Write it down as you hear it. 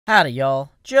Howdy,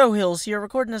 y'all. Joe Hills here,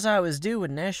 recording as I always do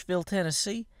in Nashville,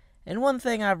 Tennessee. And one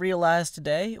thing I realized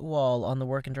today, while on the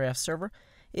Work and Draft server,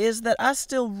 is that I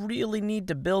still really need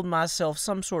to build myself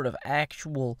some sort of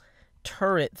actual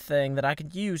turret thing that I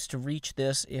could use to reach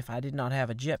this if I did not have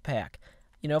a jetpack.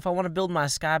 You know, if I want to build my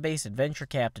Skybase Adventure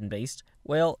Captain base,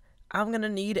 well, I'm going to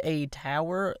need a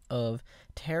tower of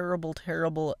terrible,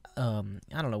 I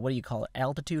don't know, what do you call it,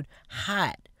 altitude?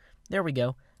 Height. There we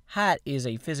go. Height is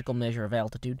a physical measure of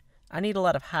altitude. I need a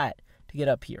lot of height to get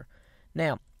up here.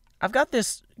 Now, I've got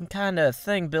this kind of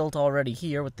thing built already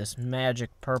here with this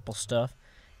magic purple stuff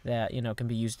that, you know, can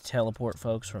be used to teleport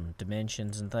folks from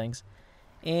dimensions and things.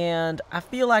 And I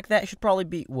feel like that should probably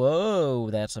be... Whoa,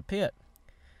 that's a pit.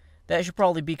 That should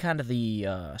probably be kind of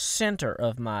the center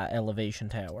of my elevation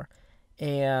tower.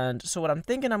 And so what I'm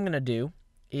thinking I'm going to do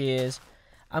is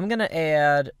I'm going to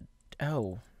add...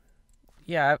 Oh...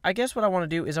 Yeah, I guess what I want to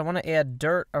do is I want to add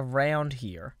dirt around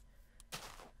here,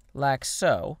 like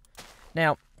so.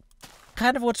 Now,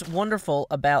 kind of what's wonderful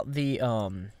about the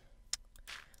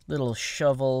little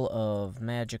shovel of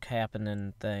magic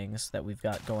happening things that we've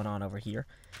got going on over here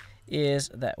is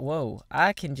that, whoa,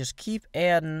 I can just keep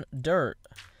adding dirt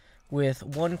with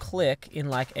one click in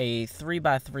like a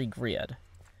 3x3 grid.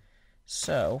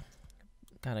 So,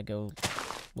 kind of go,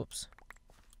 whoops,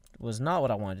 was not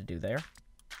what I wanted to do there.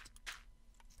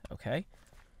 Okay,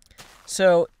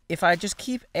 so if I just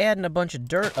keep adding a bunch of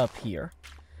dirt up here,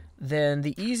 then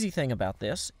the easy thing about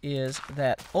this is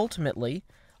that ultimately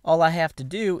all I have to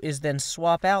do is then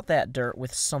swap out that dirt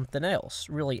with something else,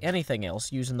 really anything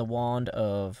else, using the wand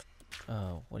of,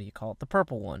 what do you call it, the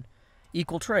purple one,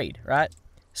 equal trade, right?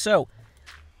 So,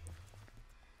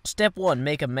 step 1,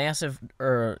 make a massive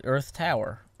earth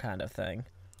tower kind of thing.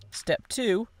 Step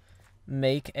 2,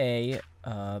 make a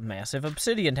massive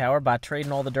obsidian tower by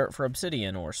trading all the dirt for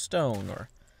obsidian or stone or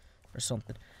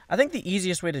something. I think the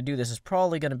easiest way to do this is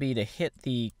probably going to be to hit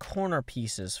the corner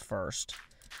pieces first.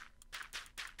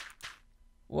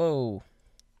 Whoa.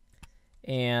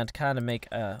 And kind of make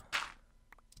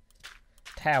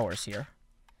towers here.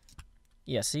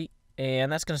 Yeah, see?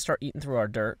 And that's going to start eating through our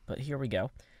dirt, but here we go.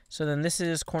 So then this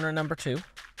is corner number 2.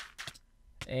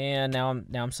 And now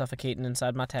I'm suffocating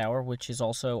inside my tower, which is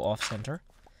also off-center.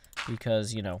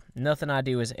 Because, you know, nothing I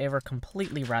do is ever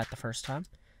completely right the first time.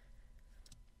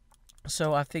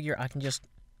 So I figure I can just...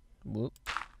 Whoop.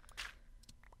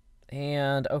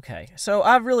 And, okay. So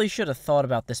I really should have thought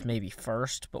about this maybe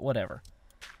first, but whatever.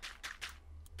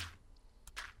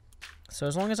 So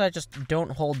as long as I just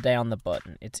don't hold down the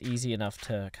button, it's easy enough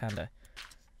to kind of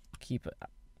keep it...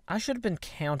 I should have been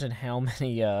counting how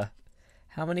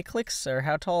many clicks or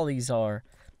how tall these are.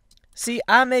 See,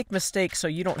 I make mistakes so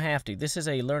you don't have to. This is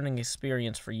a learning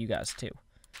experience for you guys, too.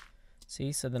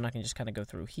 See, so then I can just kind of go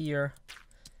through here,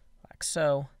 like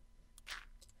so.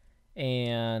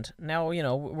 And now, you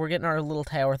know, we're getting our little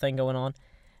tower thing going on.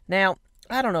 Now,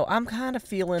 I don't know, I'm kind of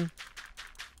feeling...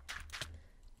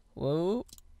 Whoa.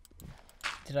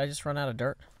 Did I just run out of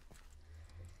dirt?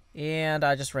 And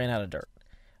I just ran out of dirt.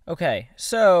 Okay,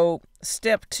 so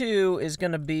step 2 is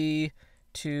going to be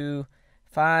to...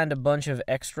 find a bunch of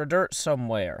extra dirt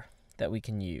somewhere that we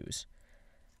can use.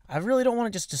 I really don't want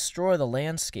to just destroy the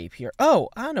landscape here. Oh,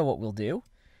 I know what we'll do.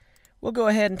 We'll go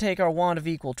ahead and take our wand of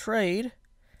equal trade,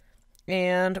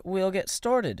 and we'll get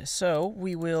started. So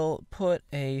we will put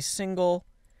a single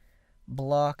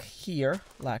block here,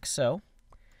 like so,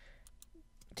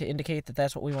 to indicate that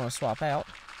that's what we want to swap out.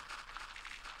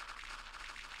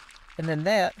 And then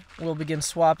that will begin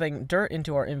swapping dirt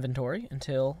into our inventory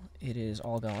until it is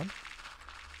all gone.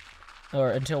 Or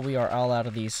until we are all out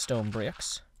of these stone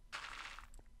bricks.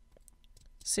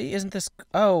 See, isn't this...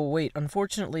 Oh, wait,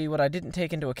 unfortunately, what I didn't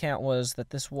take into account was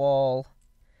that this wall...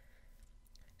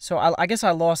 So, I guess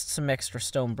I lost some extra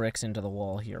stone bricks into the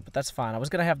wall here, but that's fine. I was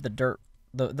going to have the dirt,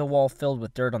 the wall filled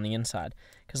with dirt on the inside.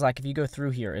 Because, like, if you go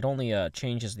through here, it only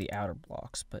changes the outer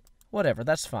blocks, but whatever,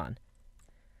 that's fine.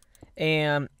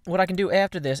 And what I can do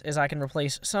after this is I can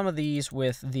replace some of these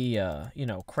with the, you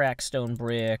know, cracked stone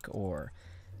brick or...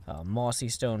 mossy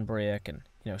stone brick, and,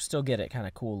 you know, still get it kind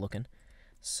of cool looking.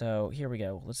 So, here we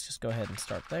go. Let's just go ahead and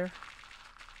start there.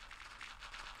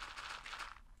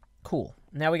 Cool.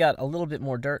 Now we got a little bit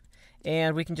more dirt,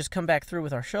 and we can just come back through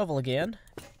with our shovel again.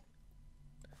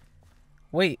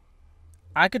 Wait,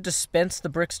 I could dispense the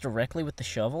bricks directly with the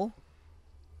shovel?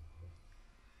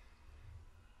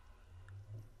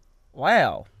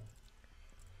 Wow.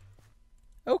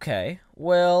 Okay,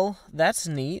 well, that's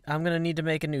neat. I'm going to need to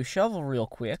make a new shovel real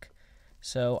quick.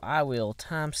 So I will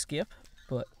time skip,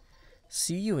 but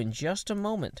see you in just a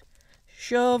moment.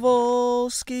 Shovel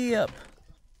skip.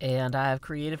 And I have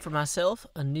created for myself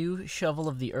a new shovel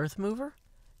of the Earthmover,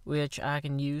 which I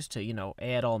can use to,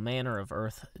 add all manner of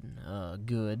earth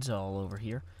goods all over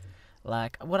here.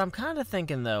 Like, what I'm kind of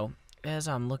thinking, though, as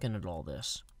I'm looking at all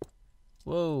this.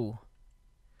 Whoa.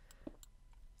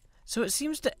 So it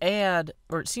seems to add,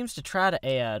 or it seems to try to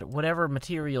add, whatever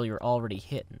material you're already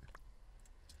hitting.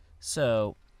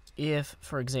 So, if,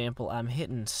 for example, I'm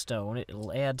hitting stone,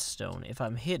 it'll add stone. If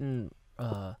I'm hitting,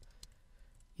 what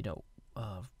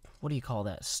do you call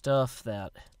that? Stuff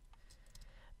that,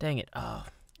 dang it,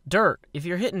 dirt. If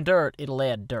you're hitting dirt, it'll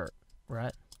add dirt,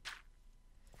 right?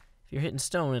 If you're hitting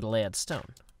stone, it'll add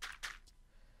stone.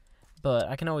 But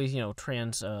I can always,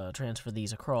 transfer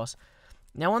these across.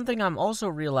 Now, one thing I'm also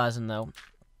realizing, though,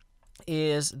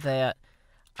 is that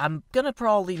I'm going to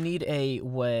probably need a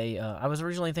way. I was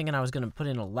originally thinking I was going to put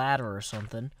in a ladder or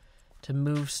something to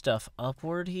move stuff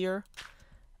upward here.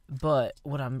 But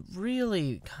what I'm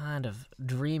really kind of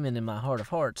dreaming in my heart of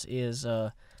hearts is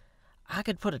I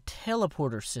could put a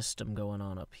teleporter system going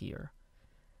on up here.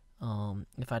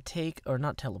 If I take, or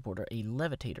not teleporter, a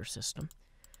levitator system.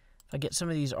 If I get some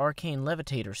of these arcane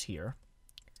levitators here,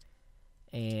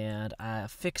 and I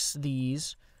fix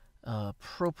these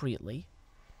appropriately.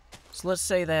 So let's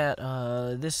say that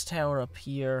this tower up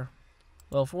here,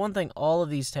 well, for one thing, all of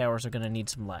these towers are going to need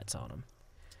some lights on them,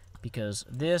 because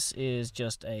this is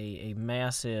just a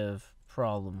massive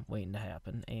problem waiting to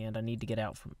happen, and I need to get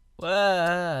out from,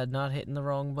 not hitting the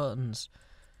wrong buttons.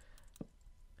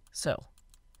 So,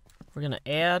 we're going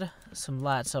to add some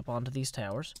lights up onto these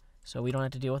towers, so we don't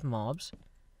have to deal with mobs.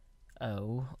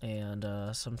 Oh, and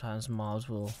sometimes mobs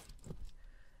will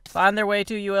find their way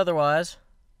to you otherwise.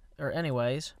 Or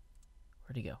anyways.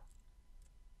 Where'd he go?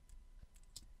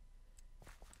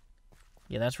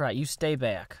 Yeah, that's right. You stay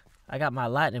back. I got my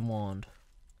lightning wand.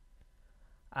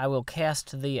 I will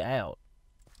cast thee out.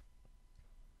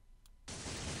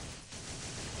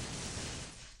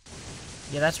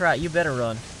 Yeah, that's right. You better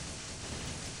run.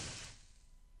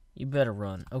 You better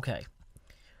run. Okay.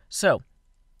 So,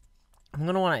 I'm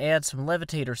going to want to add some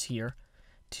levitators here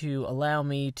to allow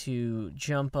me to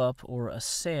jump up or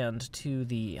ascend to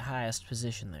the highest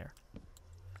position there.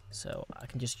 So I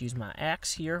can just use my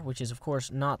axe here, which is of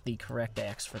course not the correct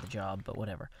axe for the job, but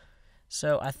whatever.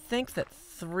 So I think that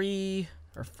 3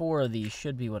 or 4 of these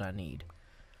should be what I need.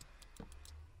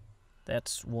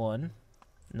 That's 1.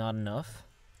 Not enough.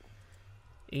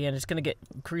 And it's going to get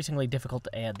increasingly difficult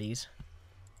to add these.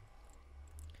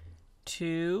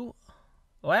 2.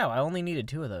 Wow, I only needed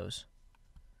 2 of those.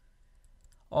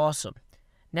 Awesome.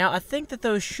 Now, I think that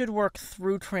those should work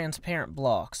through transparent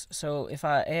blocks. So, if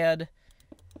I add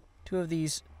 2 of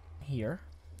these here.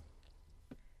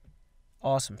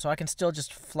 Awesome. So, I can still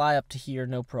just fly up to here,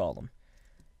 no problem.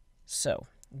 So,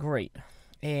 great.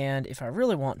 And if I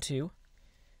really want to,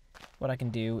 what I can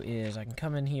do is I can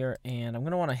come in here, and I'm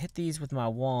going to want to hit these with my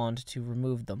wand to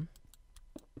remove them.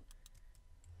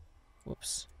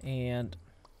 Whoops. And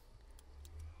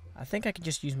I think I can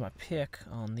just use my pick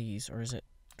on these, or is it,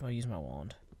 do I use my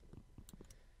wand?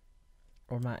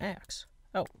 Or my axe?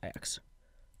 Oh, axe.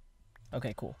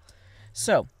 Okay, cool.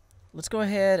 So, let's go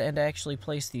ahead and actually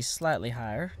place these slightly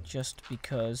higher, just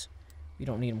because we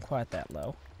don't need them quite that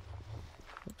low.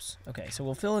 Oops. Okay, so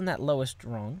we'll fill in that lowest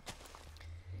rung,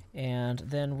 and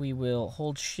then we will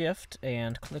hold shift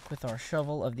and click with our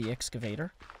shovel of the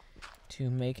excavator to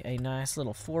make a nice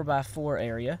little 4x4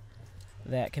 area.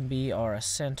 That can be our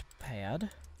ascent pad.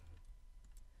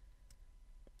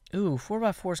 Ooh,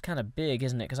 4x4 is kind of big,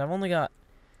 isn't it? Because I've only got...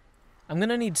 I'm going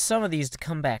to need some of these to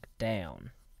come back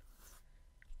down.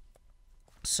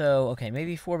 So, okay,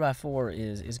 maybe 4x4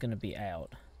 is going to be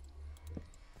out.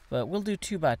 But we'll do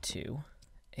 2x2.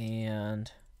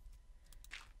 And...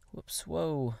 Whoops,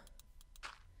 whoa.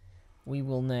 We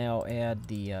will now add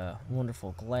the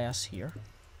wonderful glass here.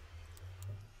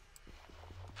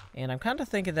 And I'm kind of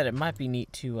thinking that it might be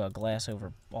neat to glass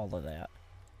over all of that.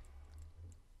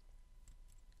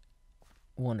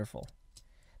 Wonderful.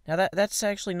 Now that's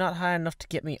actually not high enough to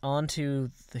get me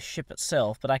onto the ship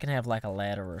itself, but I can have like a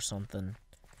ladder or something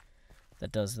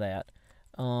that does that.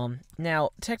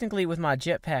 Now, technically with my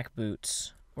jetpack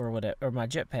boots, or whatever, or my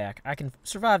jetpack, I can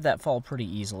survive that fall pretty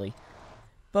easily.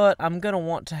 But I'm going to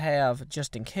want to have,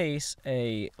 just in case,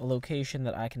 a location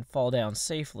that I can fall down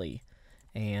safely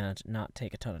and not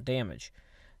take a ton of damage.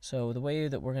 So the way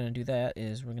that we're going to do that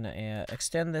is we're going to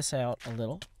extend this out a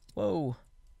little. Whoa.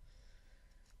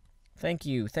 Thank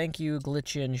you,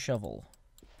 Glitchin' Shovel.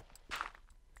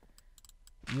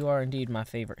 You are indeed my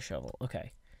favorite shovel.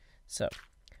 Okay, so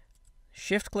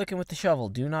shift clicking with the shovel,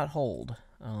 do not hold,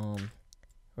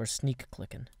 or sneak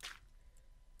clicking.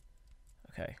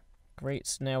 Okay, Great,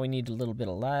 so now we need a little bit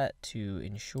of light to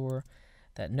ensure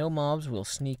that no mobs will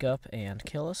sneak up and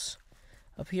kill us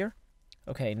up here.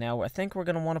 Okay, now I think we're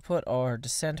going to want to put our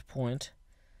descent point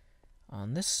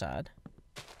on this side.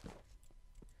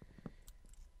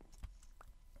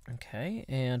 Okay,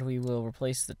 and we will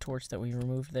replace the torch that we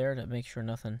removed there to make sure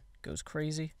nothing goes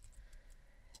crazy.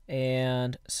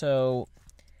 And so,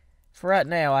 for right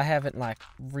now, I haven't, like,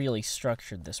 really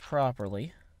structured this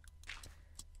properly.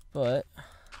 But,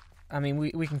 I mean,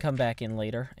 we can come back in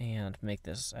later and make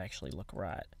this actually look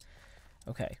right.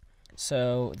 Okay,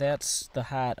 so that's the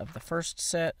height of the first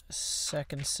set,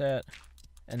 second set,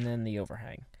 and then the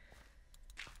overhang.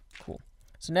 Cool.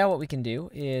 So now what we can do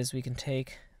is we can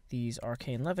take these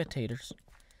arcane levitators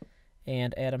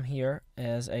and add them here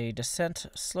as a descent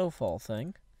slow fall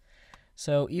thing.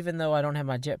 So even though I don't have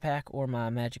my jetpack or my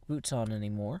magic boots on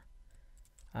anymore,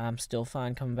 I'm still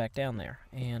fine coming back down there.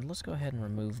 And let's go ahead and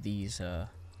remove these now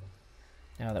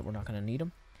that we're not going to need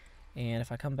them. And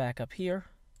if I come back up here,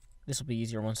 this will be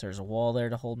easier once there's a wall there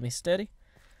to hold me steady.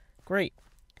 Great.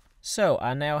 So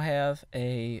I now have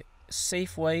a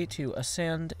safe way to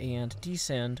ascend and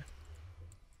descend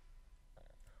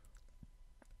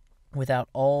without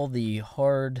all the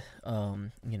hard,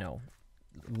 you know,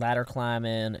 ladder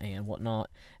climbing and whatnot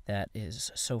that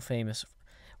is so famous.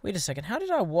 Wait a second, how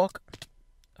did I walk?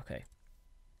 Okay.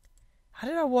 How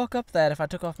did I walk up that if I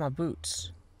took off my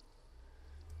boots?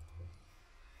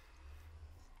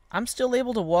 I'm still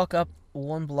able to walk up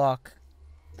one block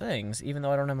things, even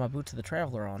though I don't have my Boots of the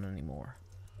Traveler on anymore.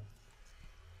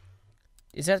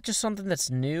 Is that just something that's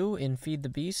new in Feed the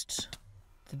Beasts?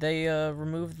 Did they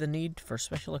remove the need for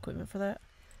special equipment for that?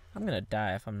 I'm gonna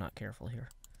die if I'm not careful here.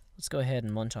 Let's go ahead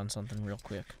and munch on something real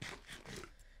quick.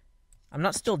 I'm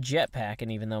not still jetpacking,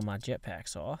 even though my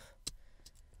jetpack's off.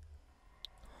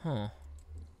 Huh.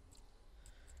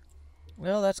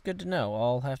 Well, that's good to know.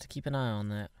 I'll have to keep an eye on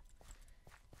that.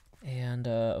 And,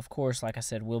 of course, like I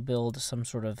said, we'll build some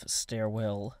sort of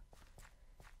stairwell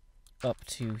up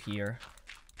to here.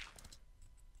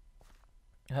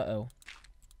 Uh-oh.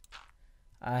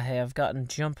 I have gotten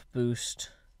jump boost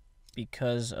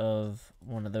because of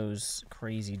one of those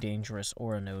crazy dangerous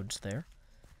aura nodes there.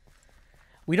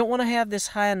 We don't want to have this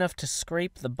high enough to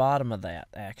scrape the bottom of that,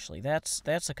 actually. That's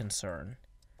a concern.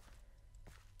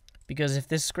 Because if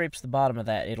this scrapes the bottom of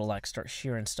that, it'll, like, start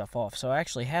shearing stuff off. So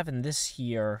actually having this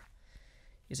here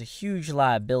is a huge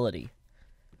liability.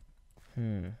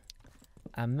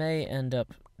 I may end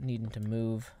up needing to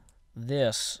move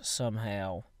this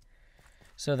somehow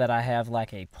so that I have,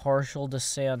 like, a partial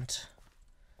descent.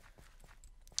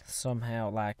 Somehow,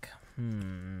 like,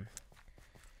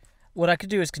 What I could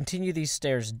do is continue these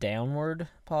stairs downward,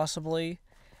 possibly,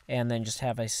 and then just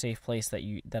have a safe place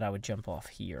that I would jump off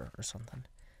here or something.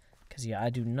 Because, yeah, I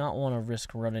do not want to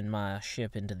risk running my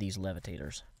ship into these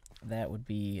levitators. That would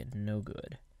be no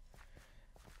good.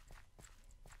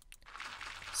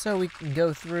 So we can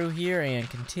go through here and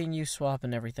continue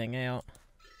swapping everything out.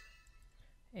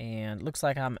 And looks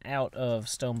like I'm out of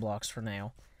stone blocks for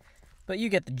now. But you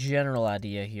get the general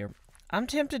idea here. I'm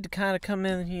tempted to kind of come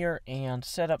in here and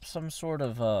set up some sort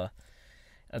of a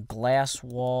glass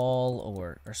wall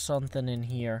or something in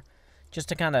here, just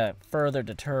to kind of further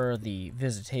deter the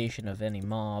visitation of any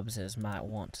mobs as might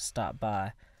want to stop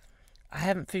by. I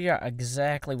haven't figured out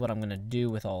exactly what I'm going to do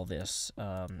with all this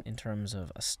in terms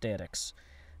of aesthetics,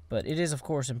 but it is, of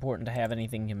course, important to have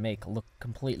anything you make look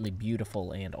completely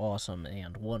beautiful and awesome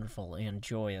and wonderful and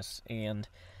joyous, and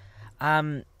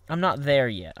I'm not there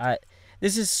yet.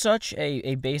 This is such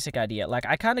a basic idea. Like,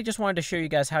 I kind of just wanted to show you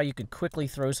guys how you could quickly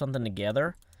throw something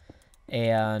together,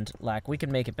 and, like, we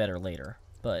can make it better later.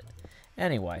 But,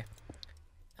 anyway.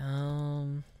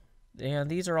 And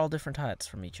these are all different heights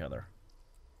from each other.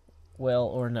 Well,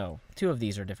 or no. 2 of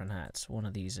these are different heights. One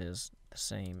of these is the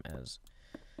same as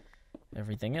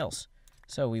everything else.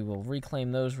 So we will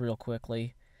reclaim those real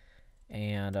quickly.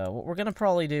 And what we're going to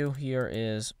probably do here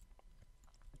is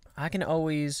I can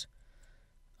always...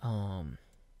 I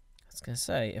was going to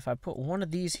say, if I put one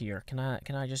of these here, can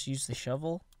I just use the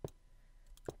shovel?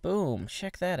 Boom,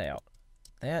 check that out.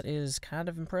 That is kind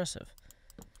of impressive.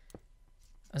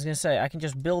 I was going to say, I can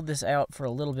just build this out for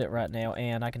a little bit right now,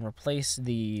 and I can replace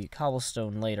the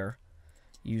cobblestone later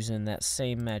using that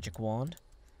same magic wand.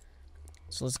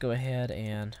 So let's go ahead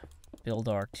and build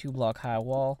our 2-block high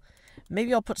wall.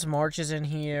 Maybe I'll put some arches in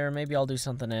here, maybe I'll do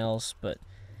something else, but...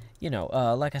 You know,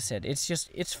 like I said,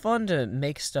 it's fun to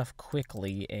make stuff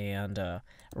quickly and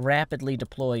rapidly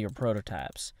deploy your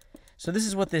prototypes. So this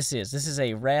is what this is. This is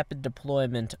a rapid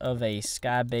deployment of a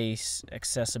Skybase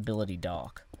accessibility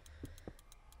dock.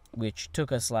 which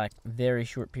took us like a very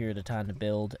short period of time to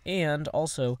build, and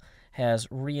also has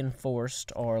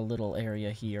reinforced our little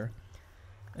area here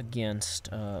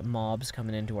against mobs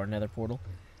coming into our nether portal.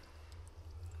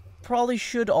 Probably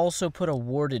should also put a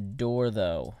warded door,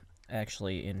 though,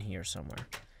 actually in here somewhere.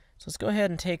 So let's go ahead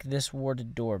and take this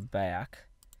warded door back.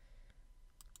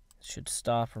 Should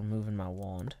stop removing my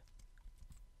wand.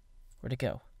 Where'd it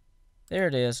go? There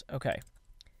it is. Okay.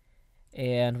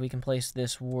 And we can place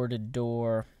this warded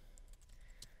door.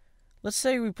 Let's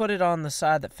say we put it on the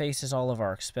side that faces all of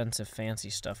our expensive fancy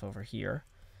stuff over here.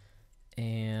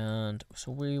 And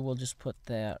so we will just put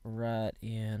that right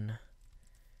in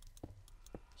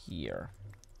here.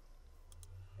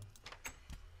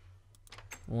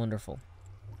 Wonderful.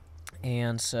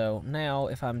 And so now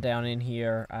if I'm down in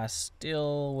here, I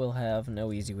still will have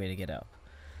no easy way to get up.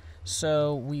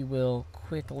 So we will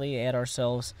quickly add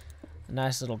ourselves a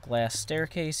nice little glass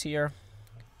staircase here.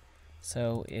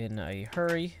 So in a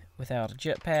hurry, without a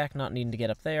jetpack, not needing to get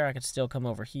up there, I could still come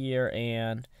over here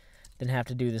and then have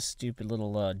to do this stupid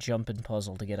little jumping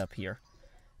puzzle to get up here.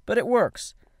 But it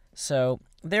works. So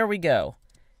there we go.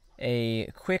 A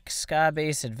quick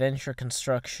sky-based adventure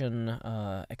construction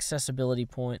accessibility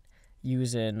point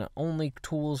using only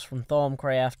tools from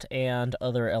Thaumcraft and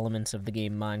other elements of the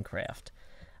game Minecraft.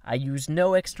 I used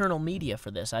no external media for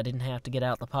this. I didn't have to get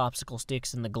out the popsicle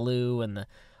sticks and the glue and the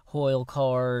Hoyle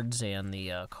cards and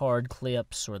the card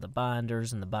clips or the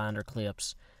binders and the binder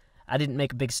clips. I didn't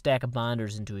make a big stack of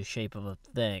binders into a shape of a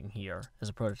thing here as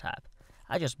a prototype.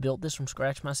 I just built this from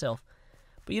scratch myself.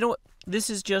 But you know what? This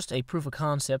is just a proof of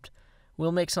concept.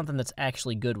 We'll make something that's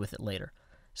actually good with it later.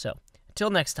 So, until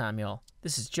next time, y'all,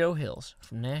 this is Joe Hills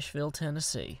from Nashville,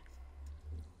 Tennessee.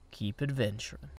 Keep adventuring.